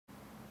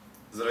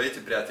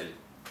Здравейте, приятели!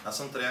 Аз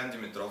съм Траян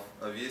Димитров,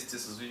 а вие сте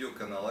с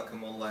видеоканала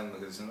към онлайн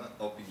магазина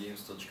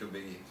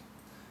opgames.bg.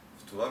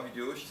 В това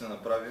видео ще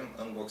направим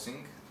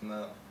анбоксинг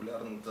на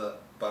популярната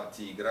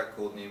парти игра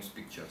Codenames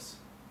Pictures.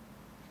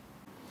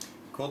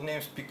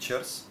 Codenames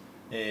Pictures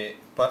е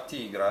парти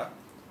игра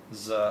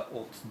за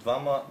от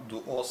 2 до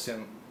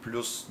 8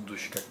 плюс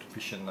души, както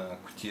пише на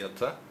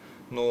кутията,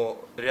 но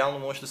реално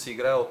може да се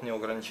играе от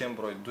неограничен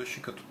брой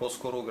души, като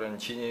по-скоро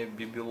ограничение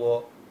би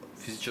било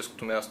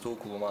физическото място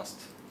около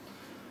масата.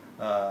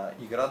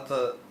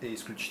 Играта е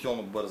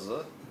изключително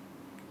бърза,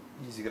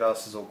 изиграва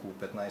се за около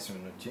 15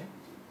 минути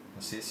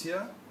на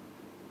сесия.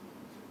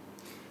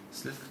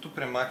 След като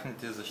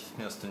премахнете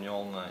защитния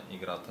станиол на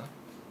играта,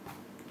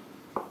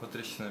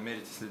 вътре ще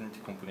намерите следните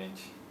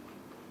компоненти.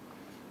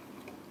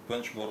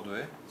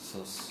 Пънчбордове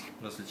с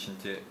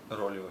различните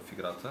роли в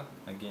играта,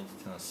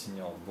 агентите на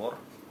синия отбор,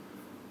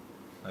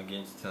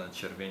 агентите на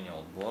червения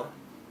отбор,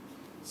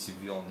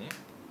 цивилни.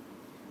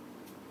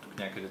 Тук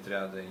някъде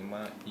трябва да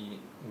има и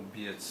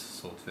убиец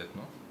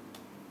съответно.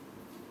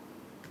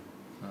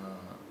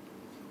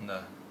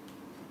 Да.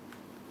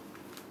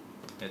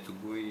 Ето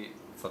го и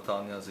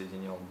фаталния за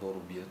единия отбор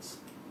убиец,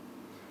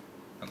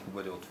 ако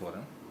бъде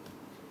отворен.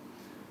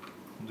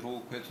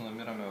 Друго, което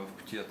намираме в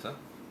кутията,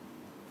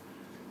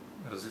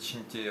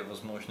 различните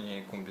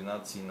възможни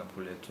комбинации на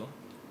полето,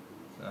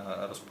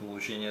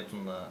 разположението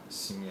на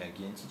сини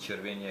агенти,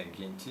 червени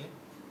агенти,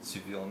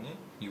 цивилни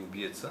и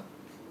убиеца.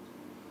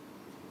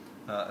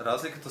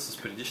 Разликата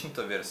с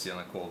предишната версия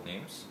на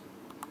Codenames,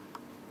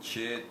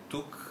 че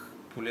тук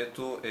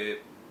полето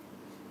е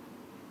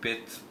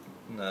 5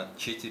 на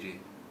 4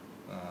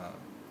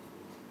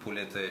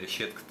 полета е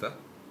решетката,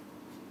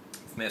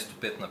 вместо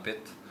 5 на 5,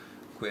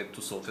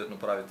 което съответно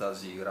прави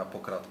тази игра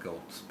по-кратка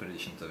от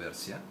предишната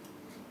версия.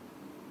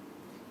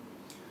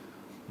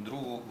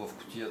 Друго, в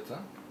кутията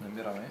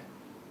намираме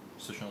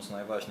всъщност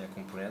най-важния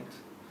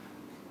компонент,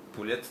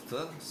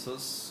 полетата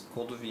с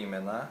кодови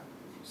имена,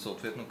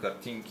 съответно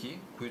картинки,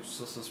 които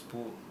са с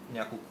по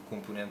няколко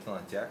компонента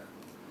на тях,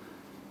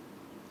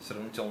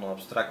 сравнително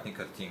абстрактни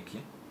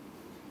картинки,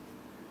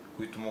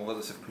 които могат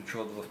да се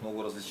включват в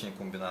много различни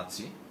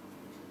комбинации.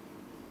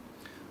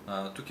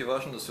 Тук е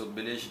важно да се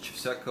отбележи, че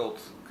всяка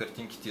от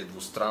картинките е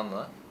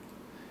двустранна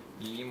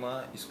и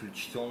има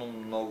изключително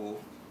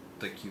много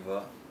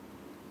такива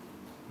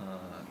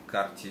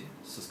карти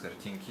с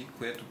картинки,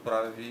 което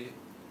прави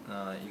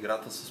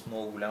играта с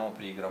много голяма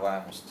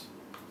преиграваемост.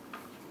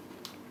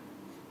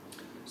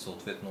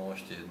 Съответно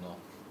още едно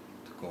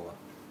такова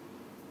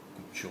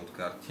купче от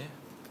карти.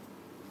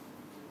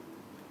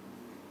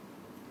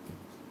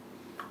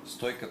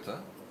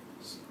 Стойката,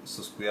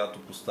 с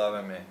която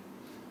поставяме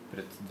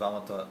пред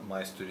двамата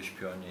майстори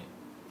шпиони,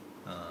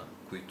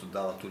 които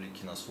дават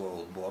улики на своя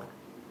отбор,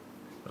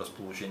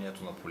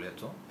 разположението на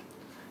полето,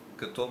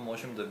 като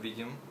можем да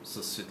видим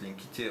с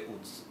светлинките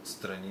от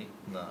страни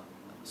на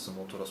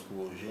самото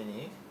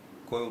разположение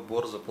кой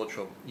отбор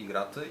започва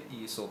играта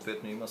и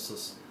съответно има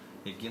с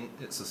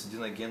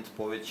един агент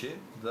повече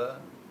да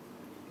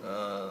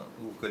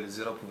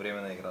локализира по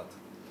време на играта.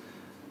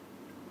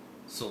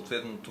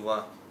 Съответно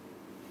това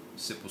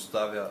се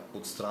поставя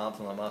от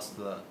страната на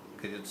масата,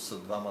 където са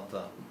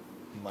двамата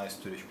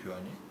майстори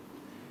шпиони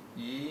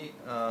и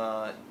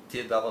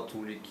те дават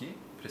улики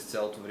през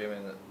цялото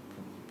време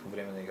по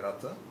време на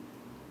играта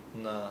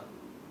на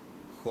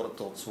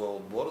хората от своя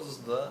отбор,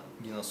 за да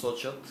ги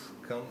насочат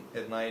към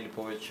една или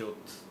повече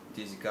от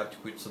тези карти,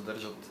 които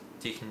съдържат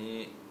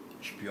техни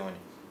шпиони.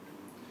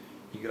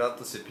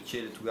 Играта се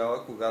печели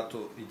тогава,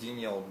 когато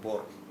единия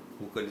отбор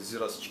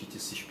локализира всичките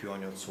си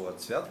шпиони от своя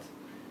цвят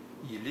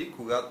или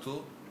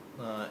когато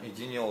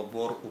единия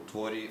отбор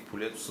отвори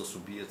полето с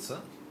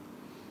убиеца,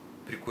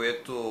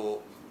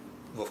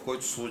 в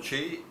който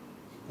случай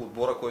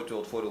отбора, който е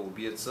отворил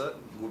убиеца,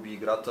 губи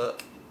играта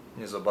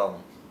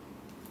незабавно.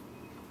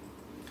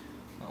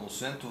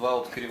 Освен това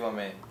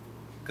откриваме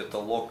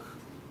каталог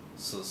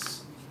с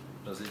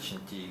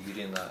различните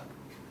игри на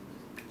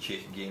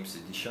Czech Games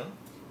Edition.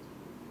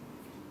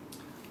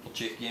 От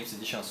Czech Games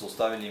Edition са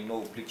оставили и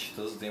много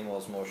пликчета, за да има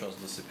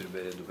възможност да се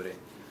прибере добре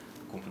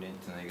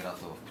компонентите на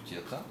играта в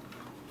кутията.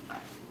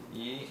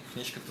 И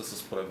книжката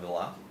с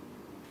правила,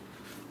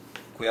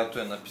 която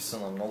е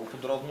написана много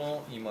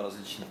подробно, има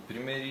различни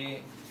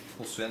примери.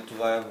 Освен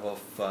това е в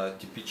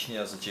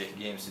типичния за Czech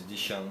Games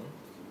Edition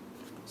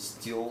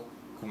стил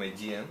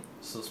комедиен,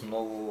 с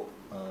много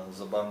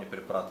забавни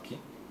препратки.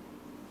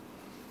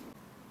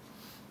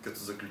 Като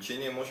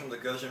заключение можем да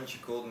кажем,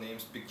 че Codenames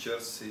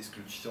Pictures е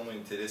изключително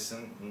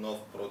интересен нов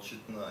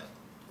прочит на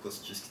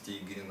класическите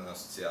игри на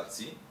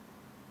асоциации.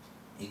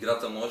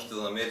 Играта можете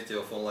да намерите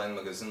в онлайн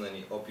магазина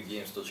ни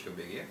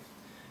opgames.bg.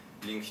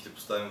 Линк ще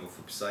поставим в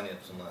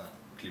описанието на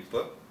клипа.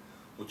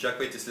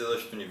 Очаквайте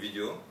следващото ни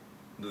видео.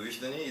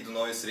 Довиждане и до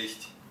нови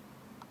срещи!